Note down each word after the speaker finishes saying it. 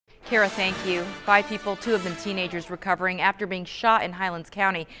Kara, thank you. 5 people, 2 of them teenagers, recovering after being shot in Highlands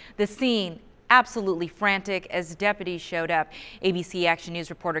County. The scene absolutely frantic as deputies showed up. ABC Action News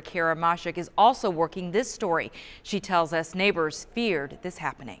reporter Kara Mashik is also working this story. She tells us neighbors feared this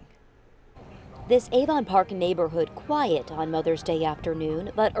happening. This Avon Park neighborhood quiet on Mother's Day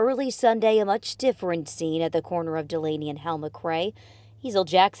afternoon, but early Sunday a much different scene at the corner of Delaney and Hal McRae. Hazel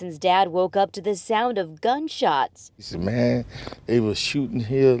Jackson's dad woke up to the sound of gunshots. He said, man, they was shooting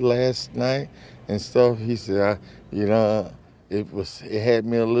here last night and stuff. He said, it had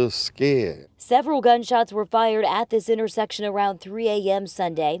me a little scared. Several gunshots were fired at this intersection around 3 a.m.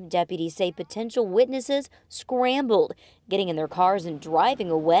 Sunday. Deputies say potential witnesses scrambled, getting in their cars and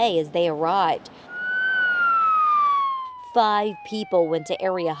driving away as they arrived. 5 people went to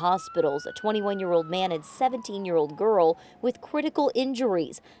area hospitals, a 21-year-old man and 17-year-old girl with critical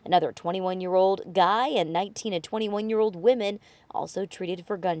injuries. Another 21-year-old guy and 19 and 21-year-old women also treated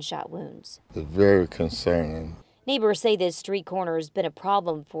for gunshot wounds. It's very concerning. Neighbors say this street corner has been a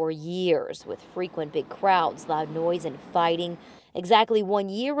problem for years, with frequent big crowds, loud noise, and fighting. Exactly 1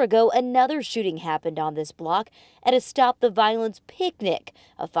 year ago, another shooting happened on this block at a Stop the Violence picnic.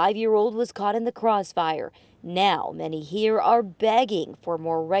 A 5-year-old was caught in the crossfire. Now, many here are begging for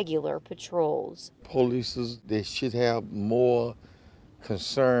more regular patrols. Police, they should have more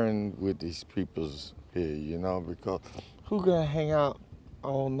concern with these people's here, because who gonna hang out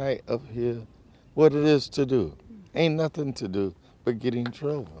all night up here? What it is to do? Ain't nothing to do but get in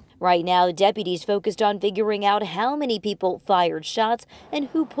trouble. Right now, deputies focused on figuring out how many people fired shots and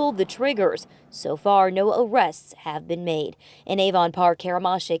who pulled the triggers. So far, no arrests have been made. In Avon Park, Kara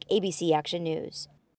Mashik, ABC Action News.